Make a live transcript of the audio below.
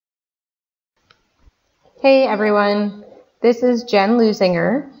Hey everyone, this is Jen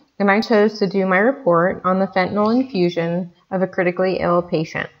Lusinger, and I chose to do my report on the fentanyl infusion of a critically ill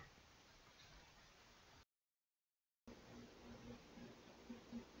patient.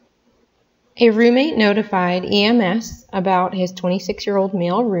 A roommate notified EMS about his 26-year-old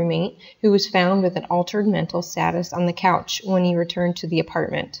male roommate who was found with an altered mental status on the couch when he returned to the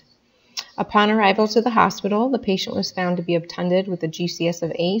apartment. Upon arrival to the hospital, the patient was found to be obtunded with a GCS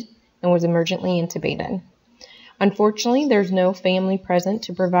of 8 and was emergently intubated. Unfortunately, there's no family present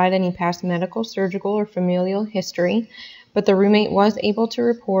to provide any past medical, surgical, or familial history, but the roommate was able to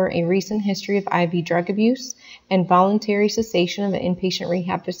report a recent history of IV drug abuse and voluntary cessation of an inpatient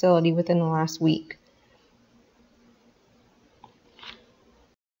rehab facility within the last week.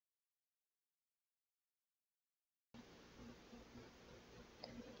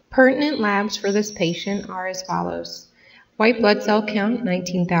 Pertinent labs for this patient are as follows: white blood cell count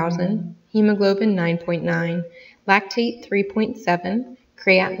 19,000, hemoglobin 9.9, lactate 3.7,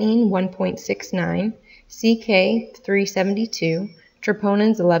 creatinine 1.69, CK 372,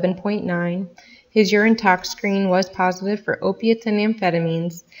 troponins 11.9. His urine tox screen was positive for opiates and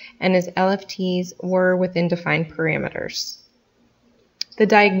amphetamines, and his LFTs were within defined parameters. The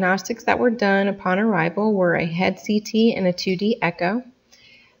diagnostics that were done upon arrival were a head CT and a 2D echo.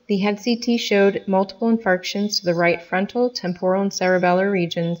 The head CT showed multiple infarctions to the right frontal, temporal, and cerebellar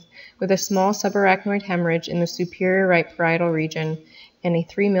regions, with a small subarachnoid hemorrhage in the superior right parietal region and a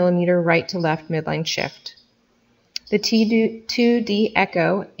 3 mm right to left midline shift. The 2D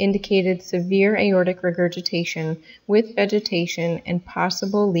echo indicated severe aortic regurgitation with vegetation and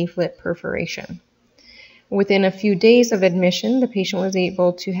possible leaflet perforation. Within a few days of admission, the patient was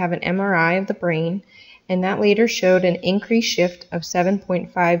able to have an MRI of the brain, and that later showed an increased shift of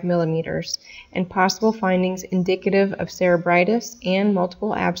 7.5 millimeters and possible findings indicative of cerebritis and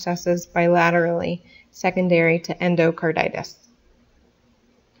multiple abscesses bilaterally secondary to endocarditis.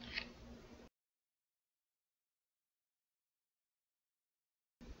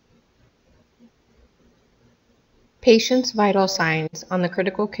 Patient's vital signs on the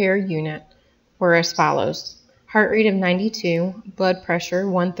critical care unit were as follows: heart rate of 92, blood pressure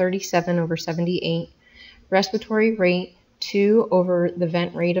 137/78, respiratory rate 2 over the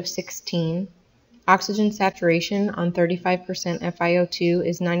vent rate of 16, oxygen saturation on 35% FiO2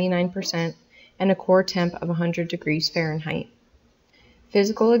 is 99%, and a core temp of 100 degrees Fahrenheit.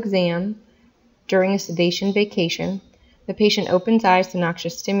 Physical exam during a sedation vacation. The patient opens eyes to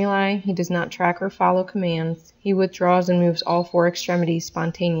noxious stimuli. He does not track or follow commands. He withdraws and moves all 4 extremities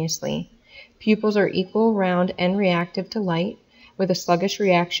spontaneously. Pupils are equal, round, and reactive to light, with a sluggish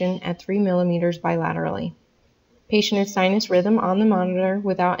reaction at 3 millimeters bilaterally. Patient has sinus rhythm on the monitor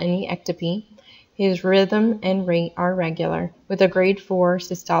without any ectopy. His rhythm and rate are regular, with a grade 4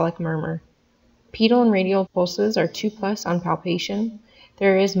 systolic murmur. Pedal and radial pulses are 2+ on palpation.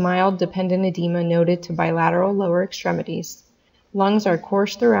 There is mild dependent edema noted to bilateral lower extremities. Lungs are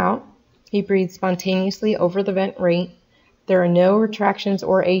coarse throughout. He breathes spontaneously over the vent rate. There are no retractions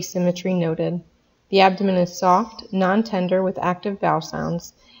or asymmetry noted. The abdomen is soft, non-tender with active bowel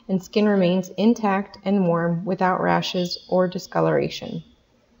sounds, and skin remains intact and warm without rashes or discoloration.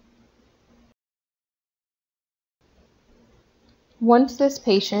 Once this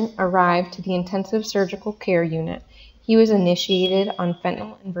patient arrived to the intensive surgical care unit, he was initiated on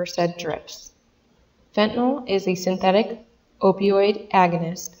fentanyl and Versed drips. Fentanyl is a synthetic opioid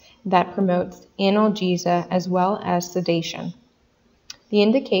agonist that promotes analgesia as well as sedation. The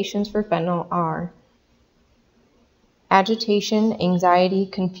indications for fentanyl are agitation, anxiety,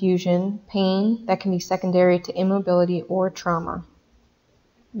 confusion, pain that can be secondary to immobility or trauma.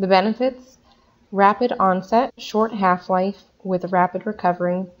 The benefits: rapid onset, short half-life with rapid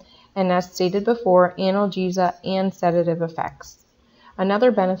recovery, and as stated before, analgesia and sedative effects.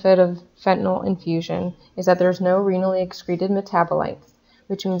 Another benefit of fentanyl infusion is that there's no renally excreted metabolites,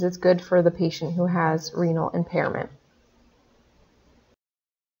 which means it's good for the patient who has renal impairment.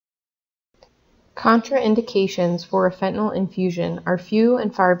 Contraindications for a fentanyl infusion are few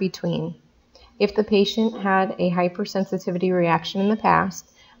and far between. If the patient had a hypersensitivity reaction in the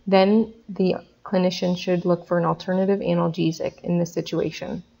past, then the clinician should look for an alternative analgesic in this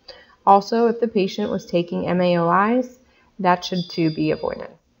situation. Also, if the patient was taking MAOIs, that should too be avoided.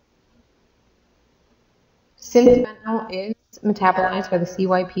 Since fentanyl is metabolized by the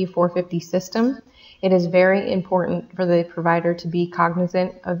CYP450 system, it is very important for the provider to be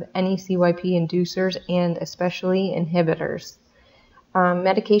cognizant of any CYP inducers and especially inhibitors.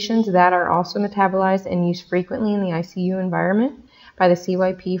 Medications that are also metabolized and used frequently in the ICU environment by the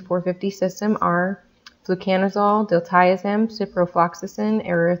CYP450 system are fluconazole, diltiazem, ciprofloxacin,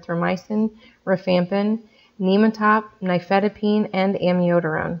 erythromycin, rifampin, nematop, nifedipine, and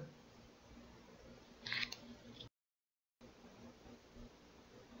amiodarone.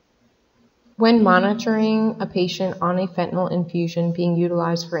 When monitoring a patient on a fentanyl infusion being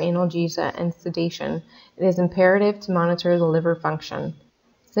utilized for analgesia and sedation, it is imperative to monitor the liver function.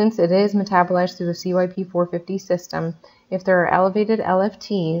 Since it is metabolized through the CYP450 system, if there are elevated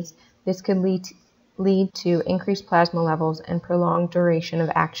LFTs, this could lead to increased plasma levels and prolonged duration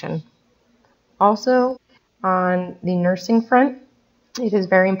of action. Also, on the nursing front, it is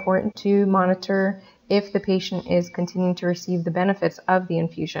very important to monitor if the patient is continuing to receive the benefits of the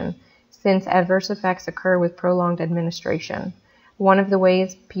infusion, since adverse effects occur with prolonged administration. One of the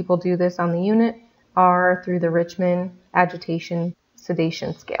ways people do this on the unit are through the Richmond Agitation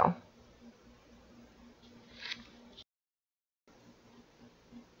Sedation Scale.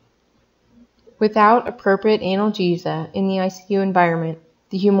 Without appropriate analgesia in the ICU environment,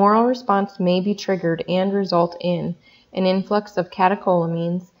 the humoral response may be triggered and result in an influx of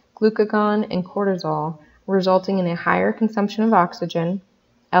catecholamines, glucagon, and cortisol, resulting in a higher consumption of oxygen,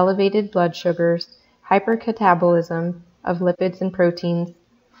 elevated blood sugars, hypercatabolism of lipids and proteins,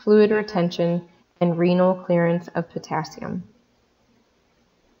 fluid retention, and renal clearance of potassium.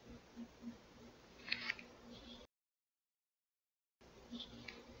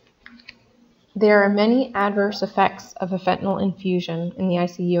 There are many adverse effects of a fentanyl infusion in the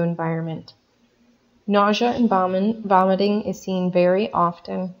ICU environment. Nausea and vomiting is seen very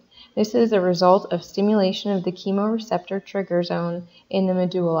often. This is a result of stimulation of the chemoreceptor trigger zone in the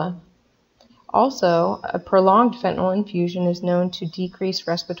medulla. Also, a prolonged fentanyl infusion is known to decrease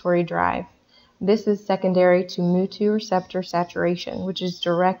respiratory drive. This is secondary to Mu2 receptor saturation, which is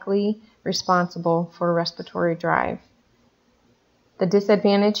directly responsible for respiratory drive. The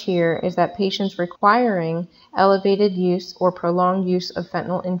disadvantage here is that patients requiring elevated use or prolonged use of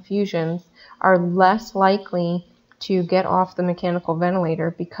fentanyl infusions are less likely to get off the mechanical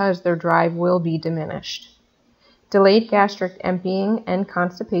ventilator because their drive will be diminished. Delayed gastric emptying and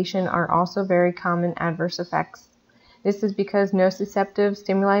constipation are also very common adverse effects. This is because nociceptive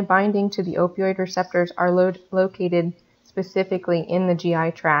stimuli binding to the opioid receptors are located specifically in the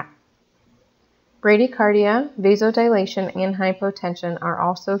GI tract. Bradycardia, vasodilation, and hypotension are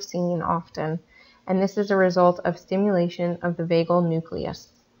also seen often, and this is a result of stimulation of the vagal nucleus.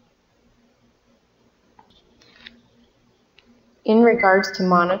 In regards to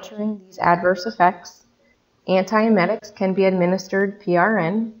monitoring these adverse effects, antiemetics can be administered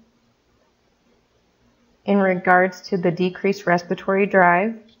PRN. In regards to the decreased respiratory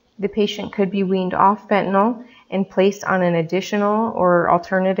drive, the patient could be weaned off fentanyl and placed on an additional or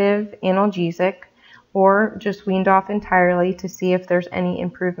alternative analgesic, or just weaned off entirely to see if there's any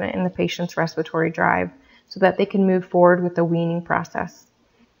improvement in the patient's respiratory drive so that they can move forward with the weaning process.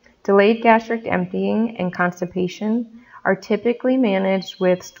 Delayed gastric emptying and constipation are typically managed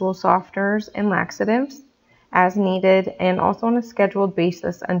with stool softeners and laxatives as needed, and also on a scheduled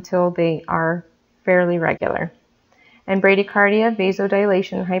basis until they are fairly regular. And bradycardia,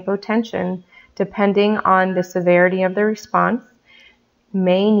 vasodilation, hypotension, depending on the severity of the response,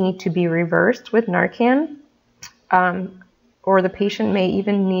 may need to be reversed with Narcan, or the patient may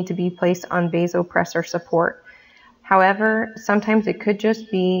even need to be placed on vasopressor support. However, sometimes it could just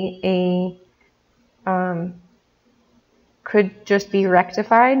be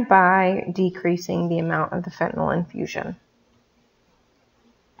rectified by decreasing the amount of the fentanyl infusion.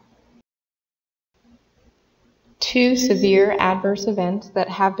 Two severe adverse events that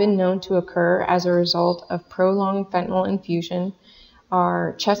have been known to occur as a result of prolonged fentanyl infusion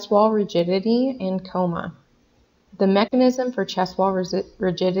are chest wall rigidity and coma. The mechanism for chest wall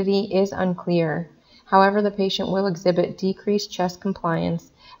rigidity is unclear. However, the patient will exhibit decreased chest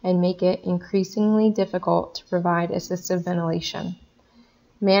compliance and make it increasingly difficult to provide assisted ventilation.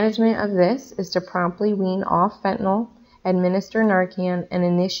 Management of this is to promptly wean off fentanyl, administer Narcan, and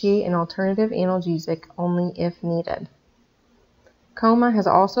initiate an alternative analgesic only if needed. Coma has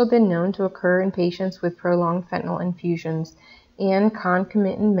also been known to occur in patients with prolonged fentanyl infusions and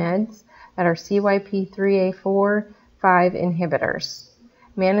concomitant meds that are CYP3A4/5 inhibitors.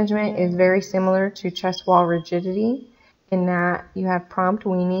 Management is very similar to chest wall rigidity in that you have prompt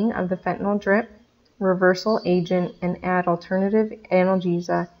weaning of the fentanyl drip, reversal agent, and add alternative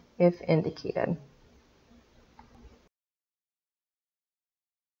analgesia if indicated.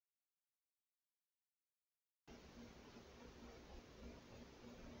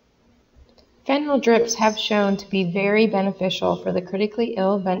 Fentanyl drips have shown to be very beneficial for the critically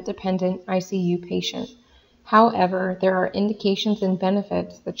ill vent-dependent ICU patient. However, there are indications and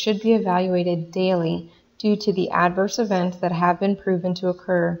benefits that should be evaluated daily due to the adverse events that have been proven to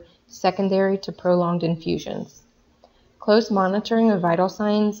occur secondary to prolonged infusions. Close monitoring of vital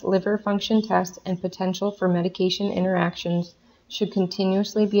signs, liver function tests, and potential for medication interactions should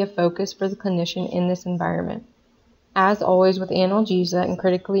continuously be a focus for the clinician in this environment. As always with analgesia in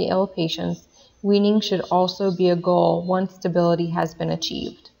critically ill patients, weaning should also be a goal once stability has been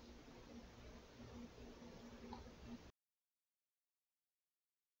achieved.